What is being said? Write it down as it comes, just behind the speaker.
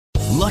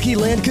Lucky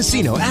Land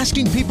Casino,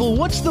 asking people,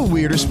 what's the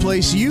weirdest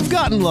place you've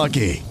gotten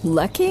lucky?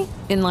 Lucky?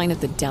 In line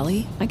at the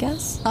deli, I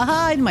guess?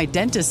 Aha, in my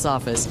dentist's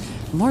office.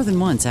 More than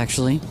once,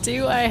 actually.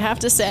 Do I have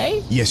to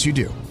say? Yes, you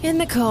do. In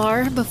the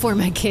car before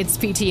my kids'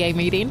 PTA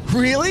meeting.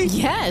 Really?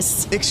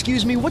 Yes.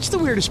 Excuse me, what's the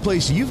weirdest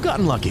place you've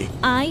gotten lucky?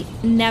 I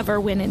never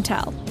win and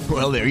tell.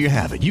 Well, there you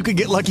have it. You can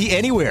get lucky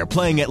anywhere,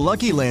 playing at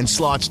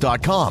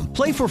LuckyLandSlots.com.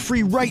 Play for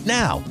free right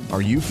now.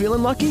 Are you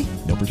feeling lucky?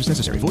 No purchase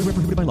necessary. Void where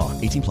prohibited by law.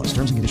 18 plus.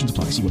 Terms and conditions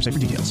apply. See website for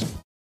details.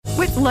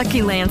 With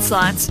Lucky Land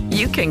Slots,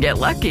 you can get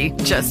lucky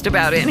just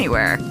about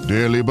anywhere.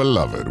 Dearly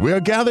beloved, we are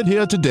gathered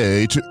here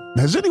today to...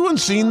 Has anyone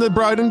seen the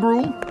bride and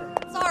groom?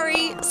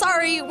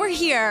 Sorry, we're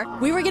here.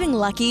 We were getting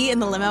lucky in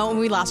the limo and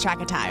we lost track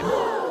of time.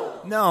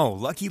 No,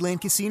 Lucky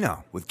Land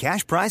Casino, with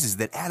cash prizes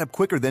that add up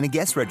quicker than a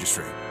guest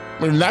registry.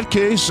 In that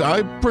case,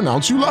 I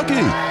pronounce you lucky.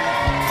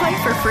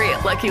 Play for free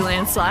at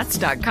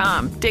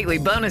LuckyLandSlots.com. Daily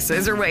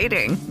bonuses are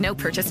waiting. No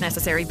purchase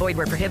necessary. Void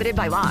where prohibited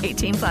by law.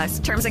 18 plus.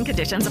 Terms and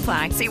conditions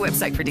apply. See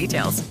website for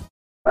details.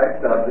 I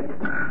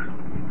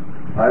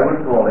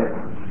would call it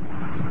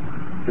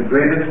the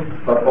greatest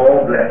of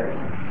all blessings.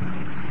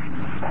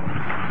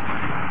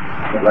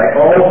 But like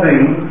all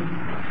things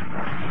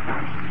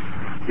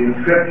in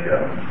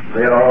Scripture,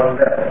 they are on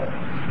levels.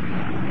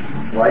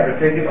 So I could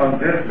take it on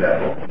this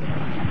level.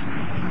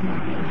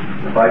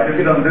 If I took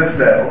it on this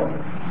level,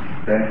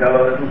 then tell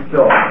a little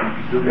story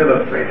to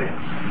illustrate it.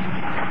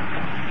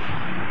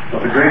 So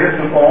the greatest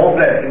of all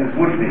blessings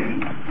would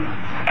be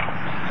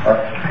a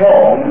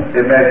strong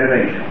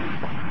imagination,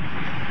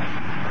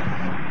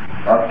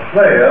 a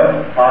clear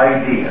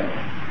idea,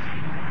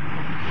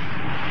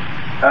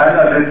 and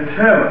a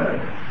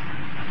determinate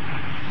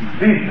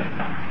vision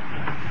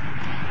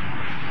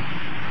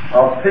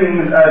of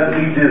things as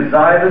we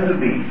desire them to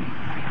be,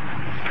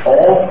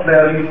 all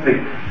clearly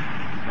fixed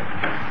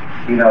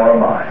in our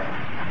mind,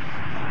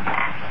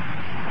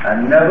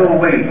 and never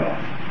waver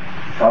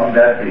from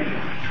that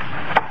vision,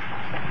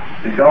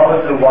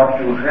 regardless of what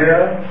you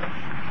hear,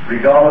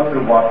 regardless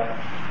of what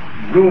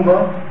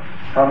rumor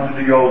comes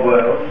into your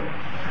world.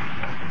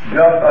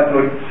 Just a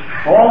good,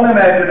 strong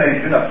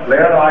imagination, a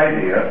clear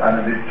idea, and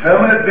a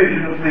determinate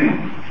vision of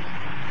things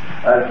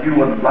as you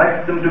would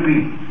like them to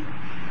be,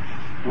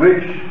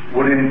 which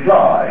would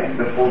imply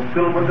the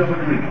fulfillment of a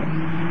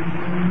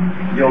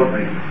dream, your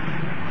dream,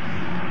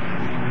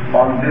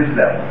 on this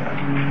level.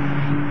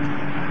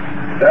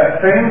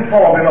 That same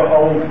formula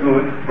holds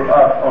good for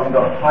us on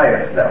the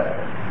highest level.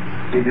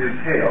 It is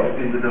held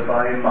in the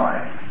divine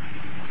mind.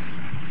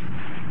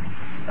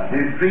 And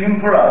his dream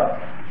for us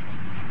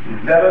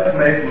is let us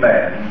make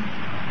man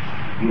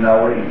in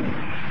our image.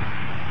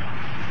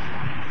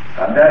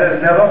 And that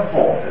has never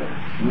faltered,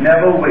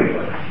 never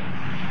wavered.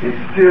 It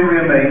still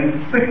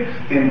remains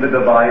fixed in the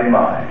divine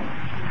mind.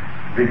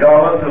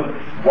 Regardless of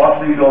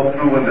what we go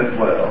through in this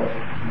world,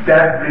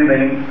 that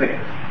remains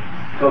fixed.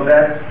 So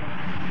that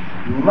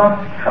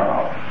must come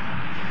out.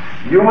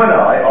 You and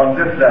I, on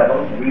this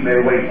level, we may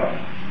waver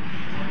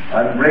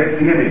and break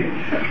the image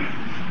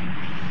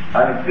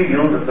and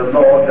feel that the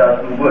Lord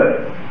doesn't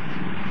work.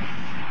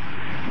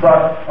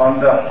 But on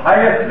the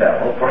highest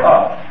level, for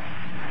us,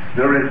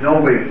 there is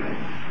no wavering.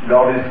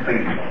 God is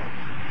faithful.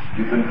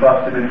 You can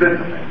trust Him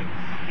invisibly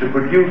to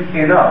produce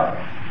in us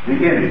the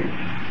image,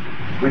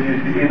 which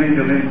is the image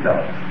of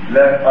Himself.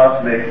 Let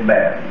us make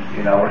man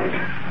in our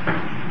image.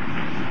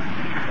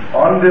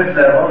 On this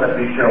level, let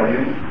me show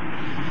you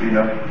in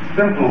a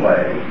simple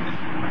way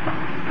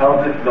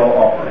how this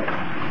law operates.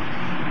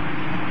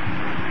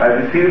 I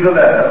received a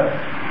letter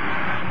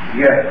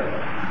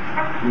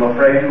yesterday from a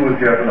friend who is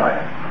here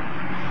tonight.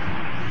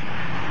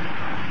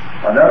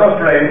 Another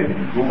friend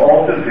who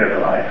also is here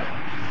tonight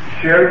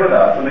shared with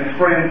us an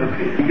experience of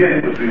his. He did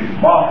it with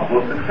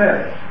remarkable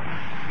success,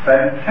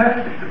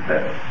 fantastic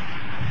success.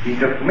 He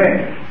took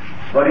many,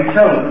 but he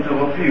tells us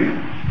of a few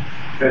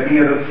that he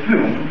had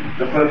assumed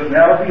the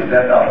personality of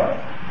that other,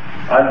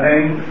 and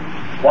then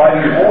while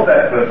he wore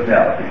that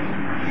personality,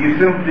 he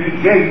simply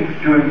gave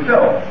to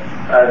himself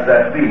as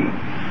that being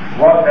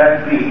what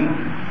that being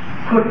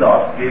could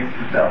not give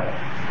to self.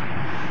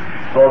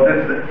 So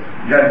this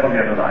gentleman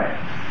here tonight,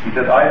 he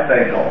says, I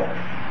play golf.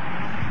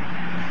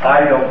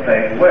 I don't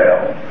play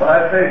well, but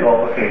I play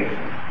golf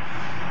occasionally.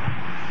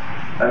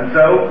 And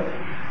so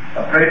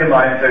a friend of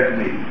mine said to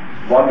me,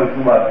 one with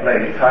whom I've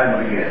played time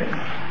and again,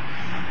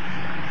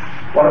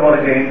 what about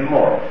a game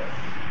tomorrow?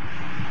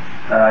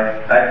 And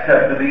I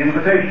accepted the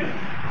invitation.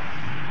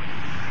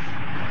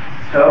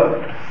 So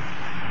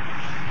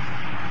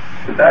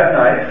that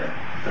night,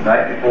 the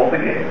night before the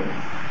game,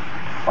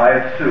 I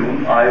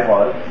assumed I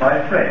was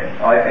my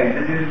friend. I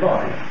entered his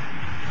body.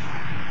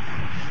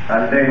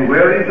 And then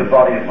wearing the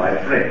body of my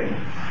friend,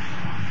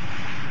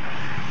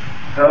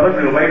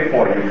 servant will wait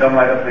for you, come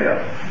right up here.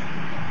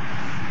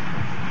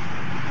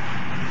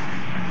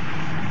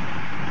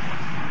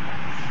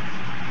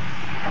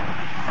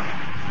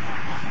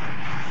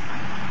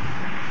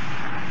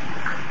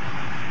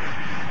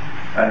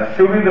 And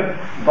assuming the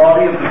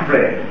body of the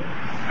friend,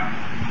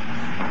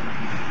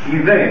 he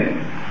then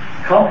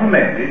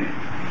complemented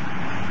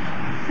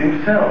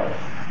himself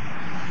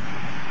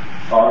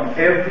on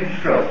every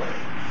stroke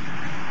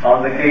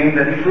on the game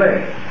that he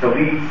played. So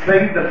he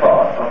played the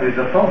part of his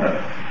opponent,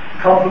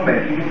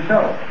 complimenting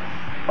himself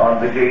on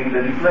the game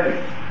that he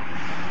played.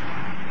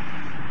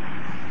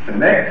 The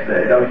next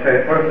day, now he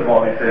said, first of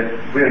all, he said,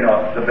 we're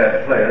not the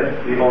best players,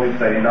 we only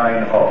play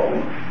 9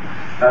 holes,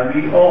 and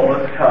we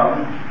always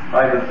come,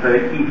 I would say,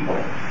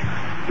 equal.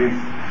 We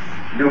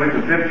do it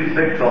to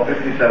 56 or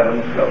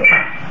 57 strokes.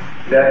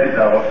 That is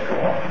our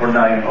score for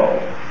 9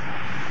 holes.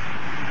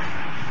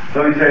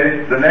 So he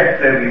said, the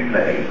next day we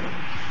played,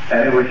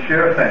 and it was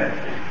sheer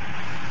fantasy.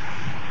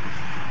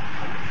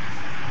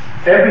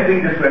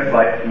 Everything just went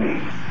right to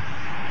me.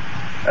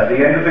 At the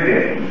end of the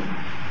game,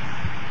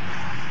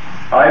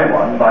 I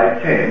won by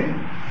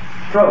 10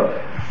 strokes.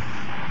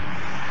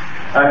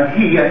 And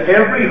he, at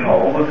every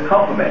hole, was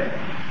complimenting.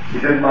 He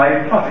said,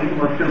 my putting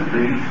was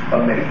simply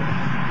amazing.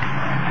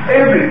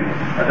 Everything,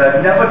 as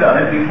I've never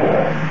done it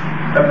before.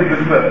 Everything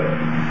was perfect.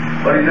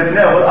 But he said,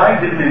 no, well, I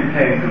didn't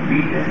intend to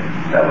beat him.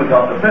 That was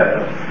not the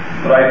purpose.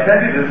 But I tell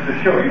you this to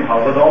show you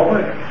how the law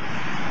works.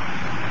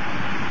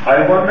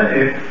 I wonder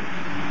if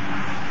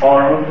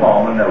Arnold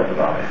Palmer knows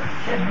about it.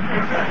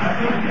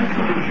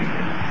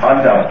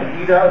 Undoubtedly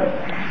he does.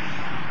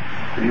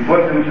 He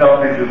puts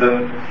himself into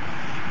the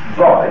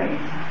body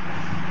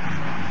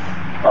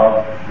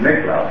of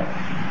Nicklaus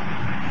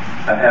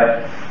and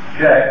has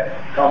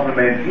Jack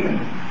compliment him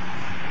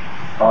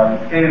on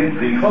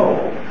every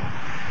hole,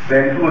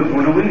 then who is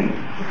going to win?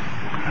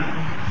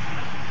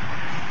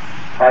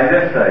 I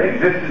just say,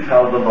 this is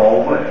how the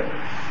law works.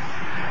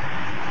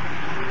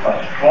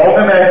 A strong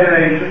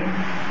imagination,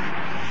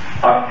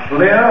 a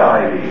clear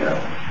idea,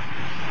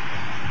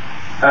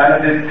 and a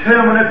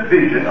determinate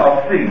vision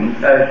of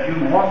things as you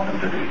want them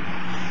to be.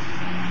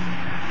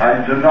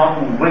 And do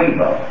not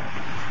waver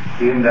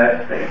in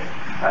that state.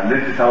 And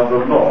this is how the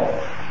law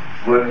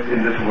works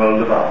in this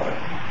world of ours.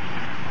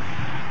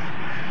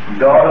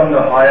 God on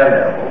the higher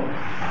level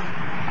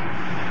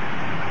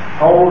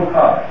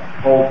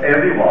holds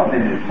everyone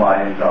in his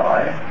mind's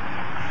eye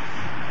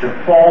to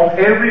form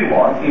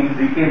everyone into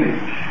the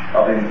image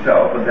of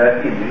himself, and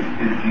that image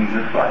is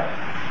Jesus Christ.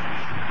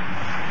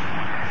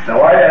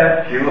 Now I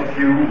asked you a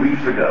few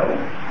weeks ago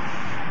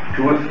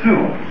to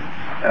assume,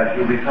 as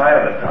you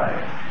retire at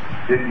times,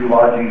 that you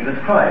are Jesus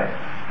Christ.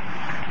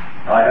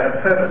 I had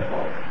a purpose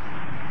for it.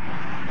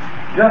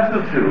 Just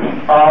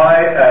assume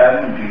I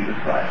am Jesus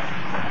Christ.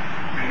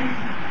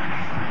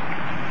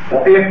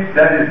 For if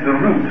that is the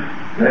root,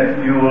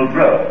 then you will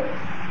grow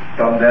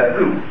from that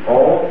root.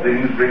 All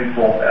things bring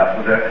forth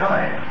after their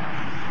kind.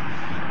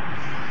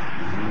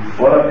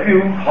 Well, a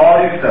few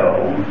hardy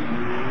souls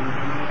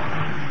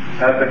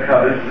have the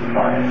courage to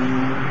try it.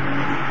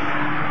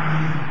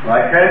 And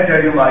I can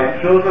tell you my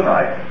thrill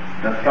tonight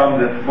that from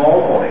this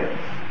small audience,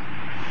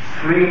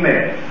 3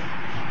 men,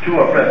 2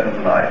 are present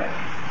tonight,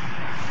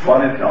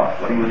 1 is not,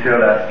 but he was here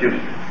last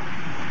Tuesday.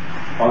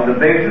 On the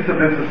basis of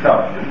this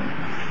assumption,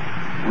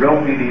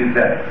 wrote me these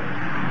letters.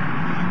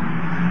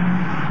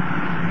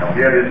 Now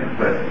here is the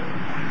question.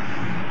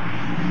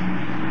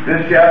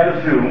 This chapter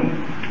assumes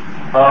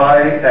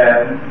I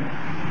am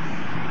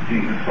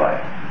Jesus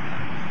Christ.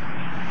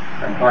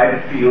 And try to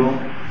feel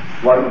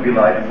what it would be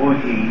like would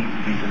he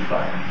Jesus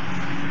Christ.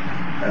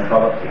 And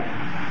fell asleep.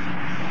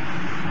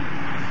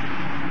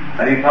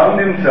 And he found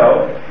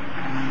himself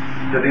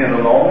sitting at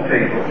a long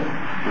table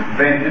with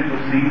benches for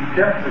seats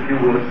just as you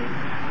would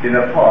in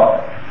a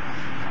park,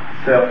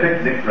 say a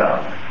picnic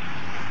ground.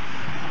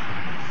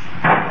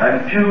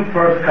 And 2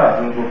 first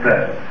cousins were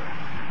present.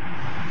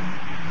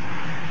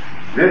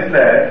 This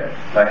lad,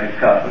 like his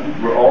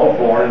cousins, were all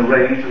born and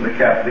raised in the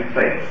Catholic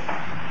faith.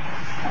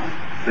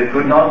 They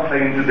could not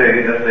claim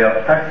today that they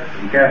are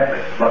practicing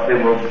Catholics, but they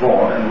were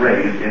born and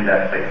raised in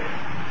that faith.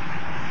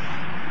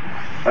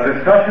 A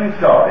discussion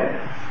started,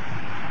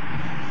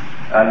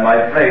 and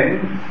my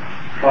friend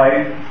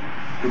tried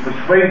to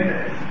persuade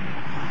them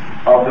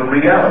of the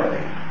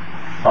reality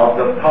of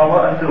the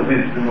power and the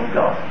wisdom of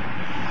God,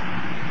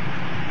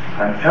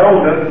 and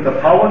told them that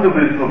the power and the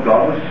wisdom of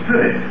God was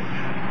spirit.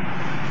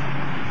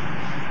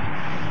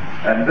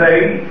 And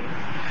they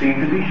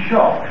seemed to be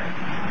shocked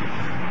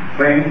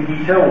when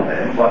he told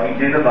them what he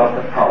did about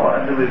the power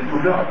and the wisdom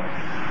of God.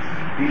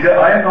 He said,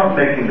 I am not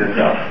making this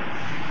up.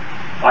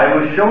 I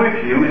will show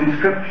it to you in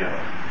Scripture.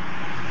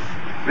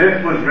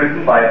 This was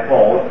written by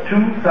Paul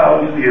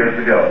 2,000 years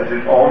ago. This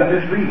is all in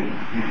his reading.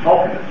 He's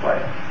talking this way.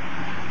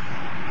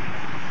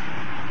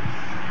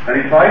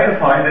 And he tried to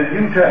find a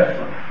New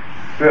Testament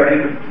where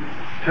he could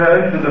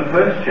turn to the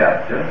first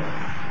chapter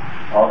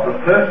of the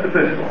first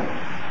epistle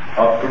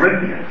of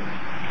Corinthians,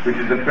 which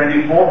is the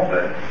 24th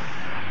verse,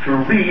 to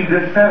read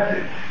this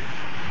passage.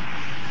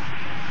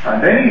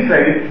 And then he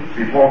said,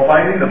 before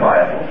finding the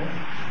Bible,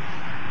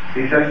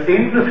 he said,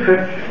 in the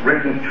Scripture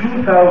written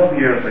 2,000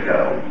 years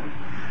ago,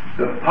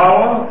 the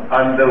power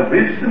and the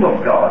wisdom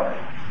of God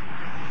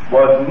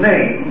was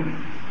named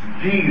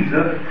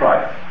Jesus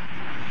Christ.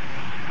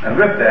 And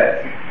with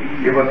that,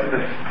 it was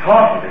a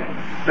startling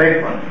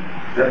statement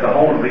that the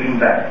whole reading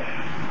vanished.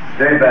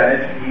 They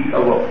vanished, he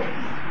awoke.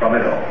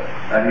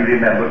 he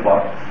remembered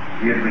what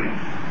he had read.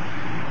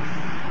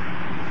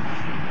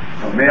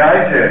 So may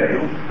I tell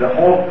you the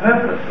whole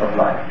purpose of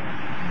life.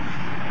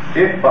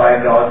 If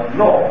by God's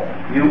law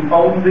you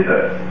own the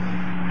earth,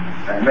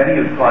 and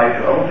many have tried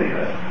to own the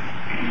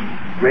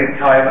earth, great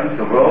tyrants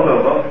the world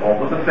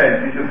over the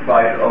centuries have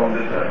tried to own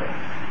this earth,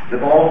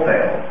 they've all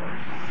failed.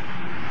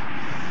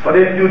 But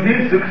if you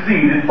did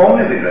succeed in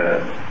owning the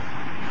earth,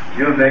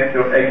 you'll make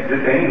your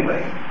exit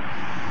anyway,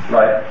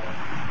 like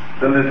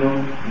the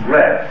little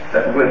grass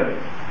that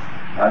withers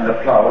and the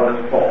flower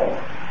that falls.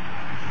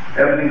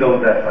 Everything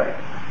goes that way.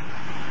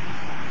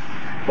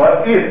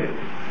 But if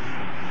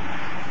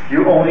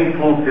you only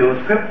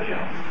fulfill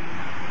Scripture,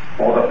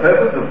 for the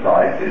purpose of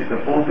life is to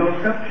fulfill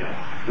Scripture,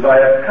 that I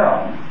have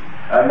come,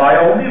 and my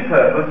only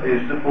purpose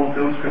is to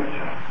fulfill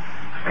Scripture.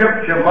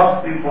 Scripture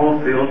must be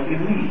fulfilled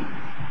in me.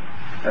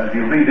 As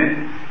you read it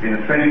in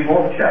the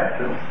 24th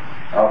chapter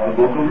of the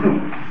book of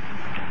Luke.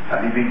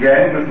 And he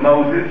began with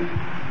Moses,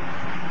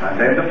 and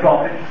then the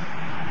prophets,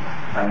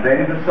 and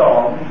then the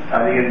Psalms,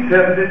 and he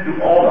interpreted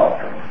to all of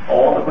them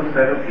all that was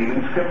said of him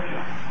in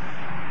Scripture.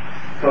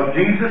 So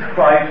Jesus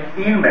Christ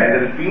in man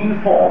that is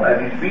being formed,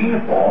 as he's being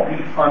formed,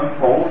 he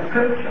unfolds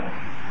Scripture.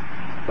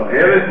 So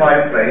here is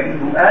my friend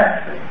who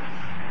actually,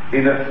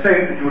 in a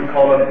state that you would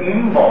call an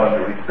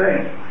involuntary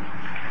state,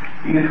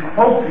 he is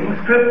quoting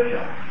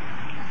Scripture.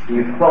 He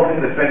is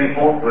quoting the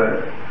 24th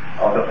verse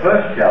of the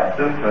first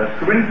chapter of 1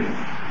 Corinthians.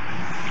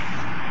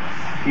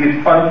 He is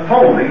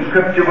unfolding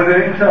Scripture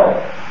within himself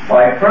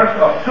by first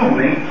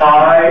assuming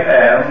I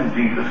am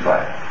Jesus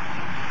Christ.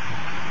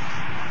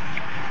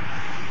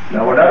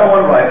 Now another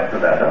one writes the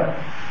letter,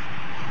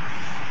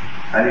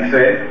 and he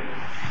says,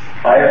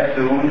 I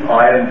assume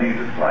I am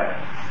Jesus Christ.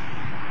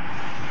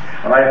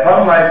 And I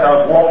found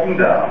myself walking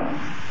down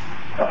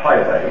a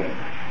highway,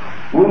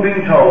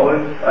 moving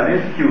towards an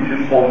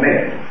institution for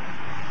men.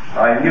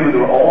 I knew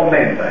there were all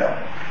men there,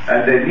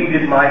 and they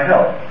needed my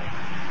help.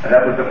 And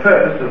that was the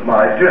purpose of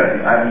my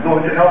journey. I was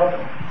going to help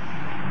them.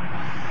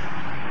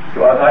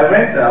 So as I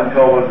went down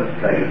towards this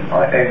place,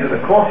 I entered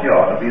the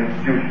courtyard of the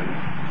institution,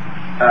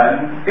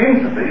 and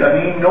instantly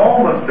an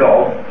enormous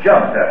dog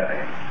jumped at me.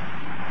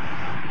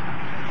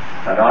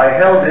 And I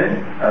held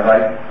him, as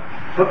I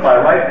put my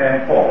right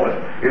hand forward,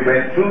 it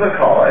went through the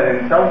collar and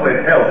in some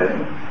way held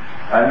him,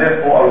 and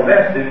therefore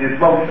arrested his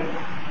motion,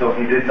 so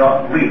he did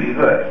not really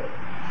hurt.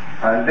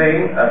 And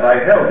then, as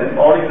I held him,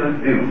 all he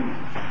could do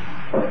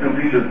was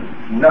simply to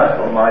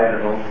nuzzle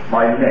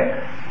my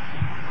neck.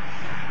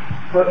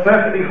 But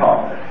perfectly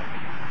harmless.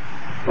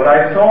 But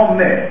I saw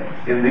men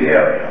in the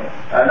area,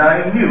 and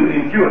I knew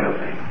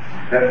intuitively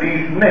that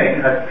these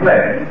men had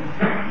planned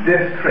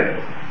this trick.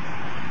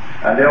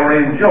 And they were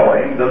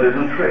enjoying the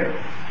little trick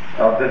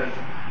of this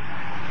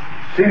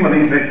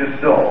seemingly vicious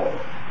dog.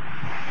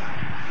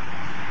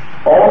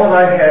 All that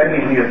I had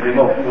in me as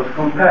emotion was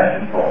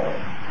compassion for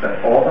them.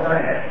 That's all that I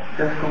had,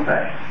 just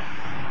compassion.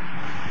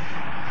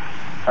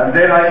 And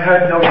then I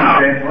had no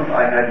resentment,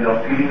 I had no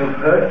feeling of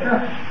hurt,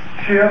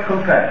 just sheer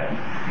compassion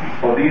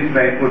for these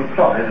men who had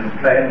plotted and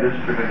planned this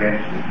trick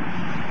against me.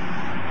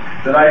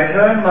 Then I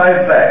turned my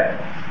back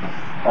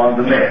on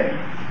the men,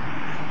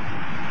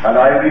 and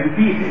I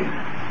repeated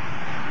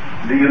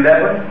the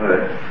 11th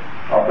verse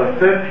of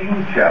the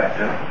 13th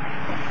chapter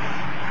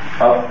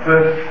of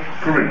 1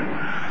 Corinthians.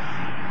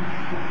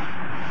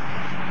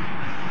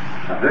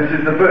 And this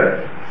is the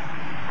verse.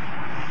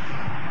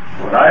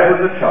 When I was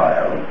a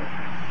child,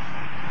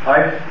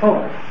 I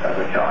spoke as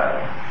a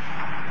child.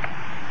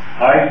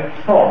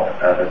 I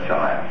thought as a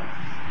child.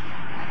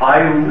 I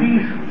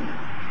reasoned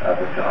as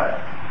a child.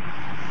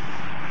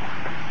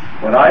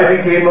 When I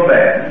became a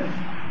man,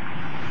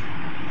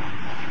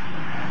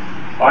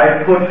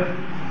 I put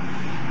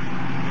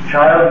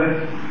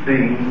childish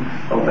things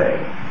away.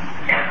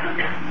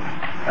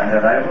 And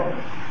then I wrote.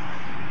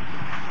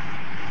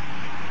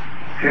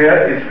 Here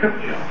is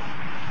Scripture,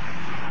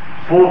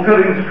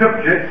 fulfilling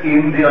Scripture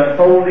in the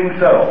unfolding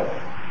soul.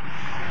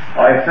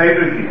 I say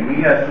to him,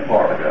 he has to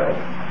forego.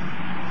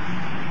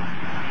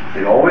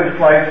 It always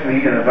strikes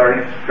me in a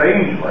very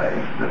strange way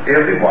that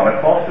everyone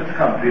across this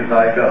country as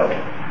I go,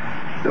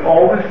 they're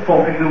always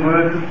quoting the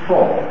words of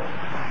Paul,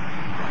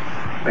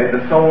 when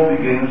the soul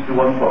begins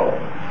to unfold.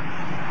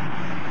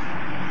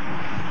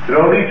 There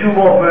are only 2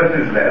 more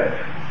verses left,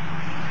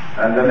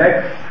 and the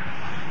next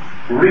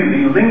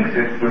really links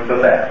it with the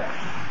last.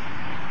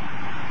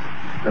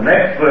 The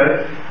next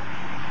verse,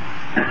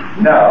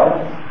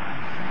 now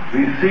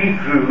we see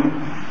through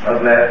a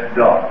glass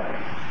darkly,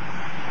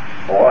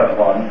 or as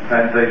one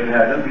translation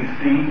has it, we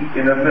see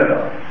in a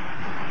mirror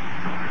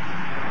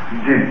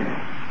dimly.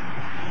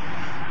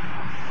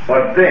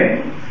 But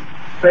then,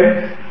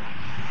 face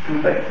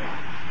to face.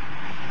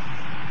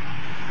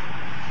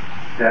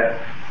 That's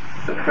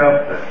the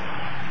 12th verse.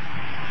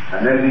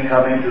 And then we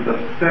come into the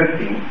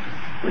 13th,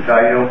 which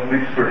I know from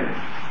experience.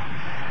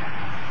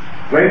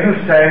 When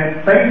you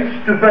stand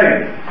face to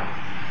face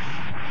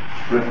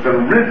with the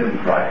risen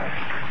Christ,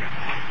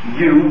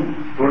 you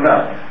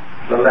pronounce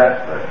the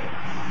last verse.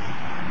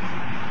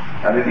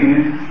 And it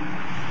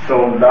is, so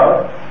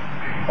love,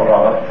 or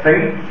rather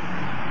faith,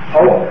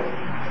 hope,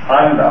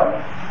 and love.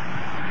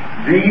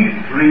 These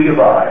three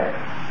abide.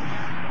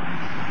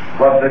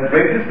 But the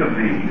greatest of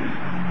these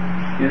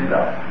is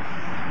love.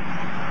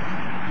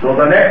 So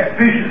the next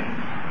vision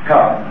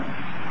comes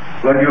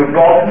when you're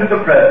brought into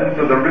the presence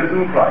of the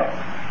risen Christ,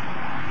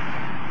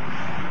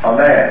 a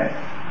man.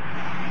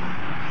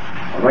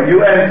 And when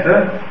you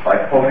enter, by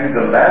quoting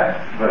the last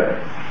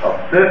verse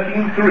of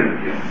 13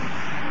 Corinthians,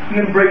 he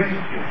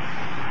embraces you.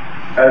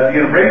 As he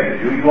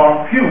embraces you, you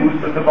are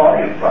fused with the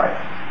body of Christ.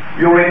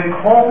 You're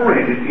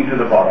incorporated into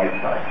the body of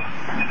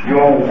Christ.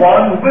 You're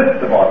one with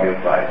the body of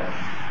Christ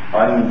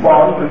and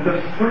one with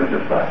the Spirit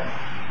of Christ.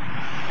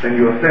 Then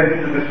you are sent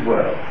into this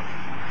world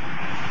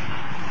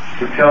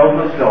to tell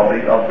the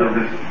story of the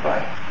risen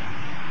Christ.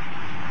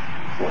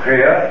 So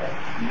here,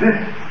 this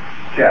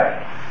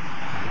chapter,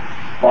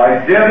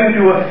 by daring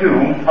to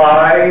assume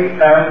I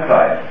am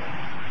Christ,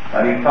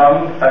 and he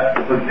comes at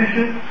the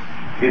position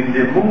in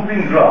the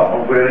moving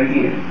drama where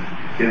he is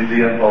in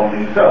the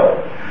unfolding soul.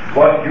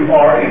 What you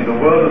are in the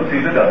world of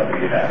sin doesn't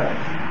really matter.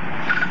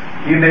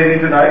 He may be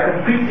tonight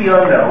completely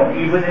unknown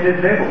even in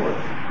his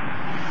neighborhood.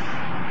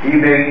 He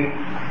may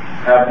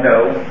have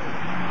no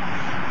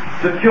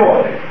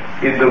security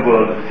in the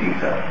world of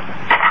Caesar.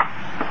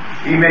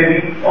 He may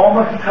be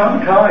almost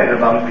tongue-tied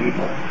among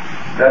people.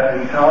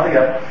 That's entirely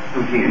up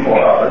to him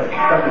or others.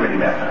 Doesn't really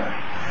matter.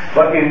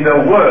 But in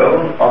the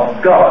world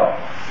of God,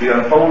 the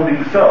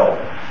unfolding soul,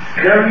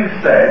 there he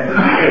stands at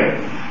the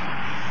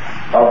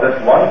end of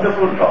this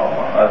wonderful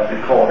drama as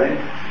recorded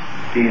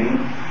in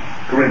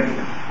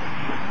Corinthians.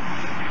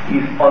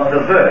 He's on the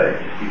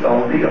verge. He's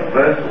only a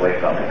verse away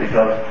from it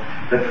because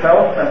the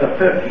 12th and the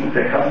 13th,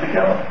 they come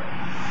together.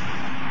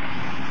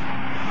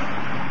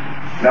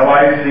 Now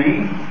I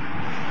see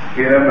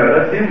in a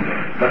mirror dimly,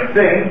 but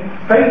then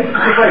face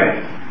to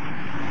face.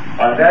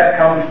 And that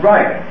comes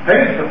right.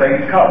 Face to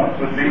face comes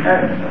with the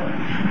answer,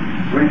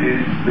 which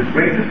is the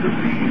greatest of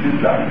these is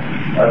love.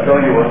 As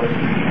though you were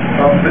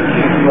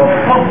listening, you are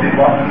prompted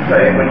what to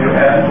say when you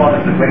ask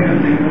what is the greatest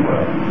thing in the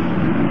world.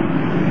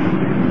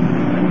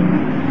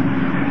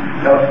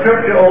 Now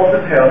Scripture also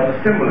tells the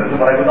symbolism,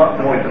 but I will not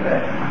go into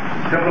that.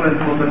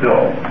 Symbolism of the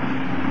door.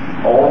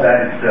 All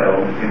that is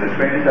so in the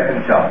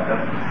 22nd chapter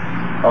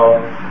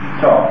of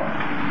Psalms.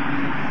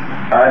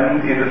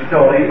 And in the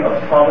story of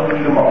Sodom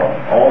and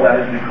Gomorrah, all that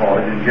is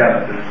recorded in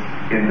Genesis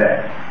in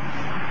that.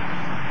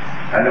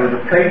 And there was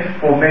a place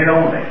for men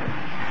only.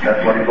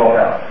 That's what he brought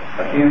out.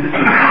 An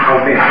institution for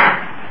men.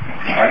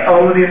 And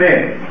only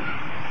men.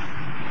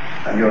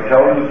 And you're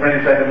told in the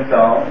 22nd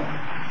Psalm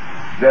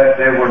that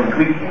they were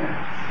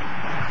weakened.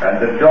 And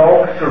the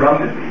dogs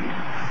surrounded these,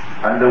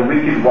 and the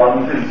wicked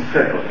ones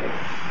encircled it.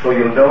 So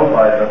you'll know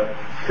by the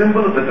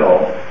symbol of the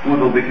dog who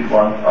the wicked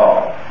ones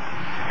are.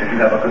 If you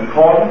have a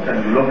concordance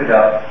and you look it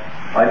up,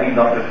 I need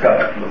not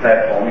discuss it from the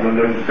platform, you'll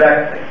know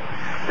exactly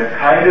the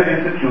kind of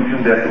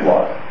institution that it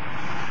was.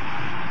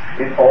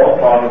 It's all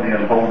part of the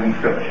unfolding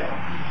Scripture.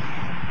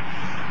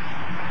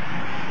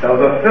 Now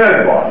the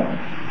third one,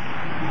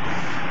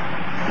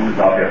 who is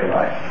not here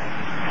tonight,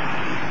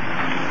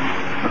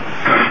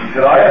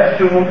 should I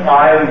assume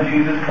I am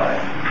Jesus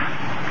Christ?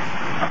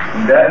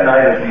 And that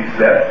night as he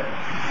slept,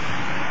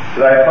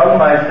 should I find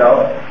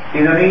myself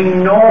in an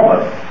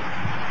enormous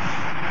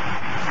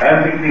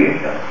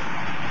amphitheater,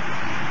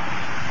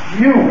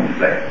 huge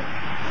place,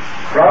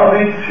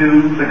 crowded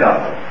to the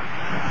gutters.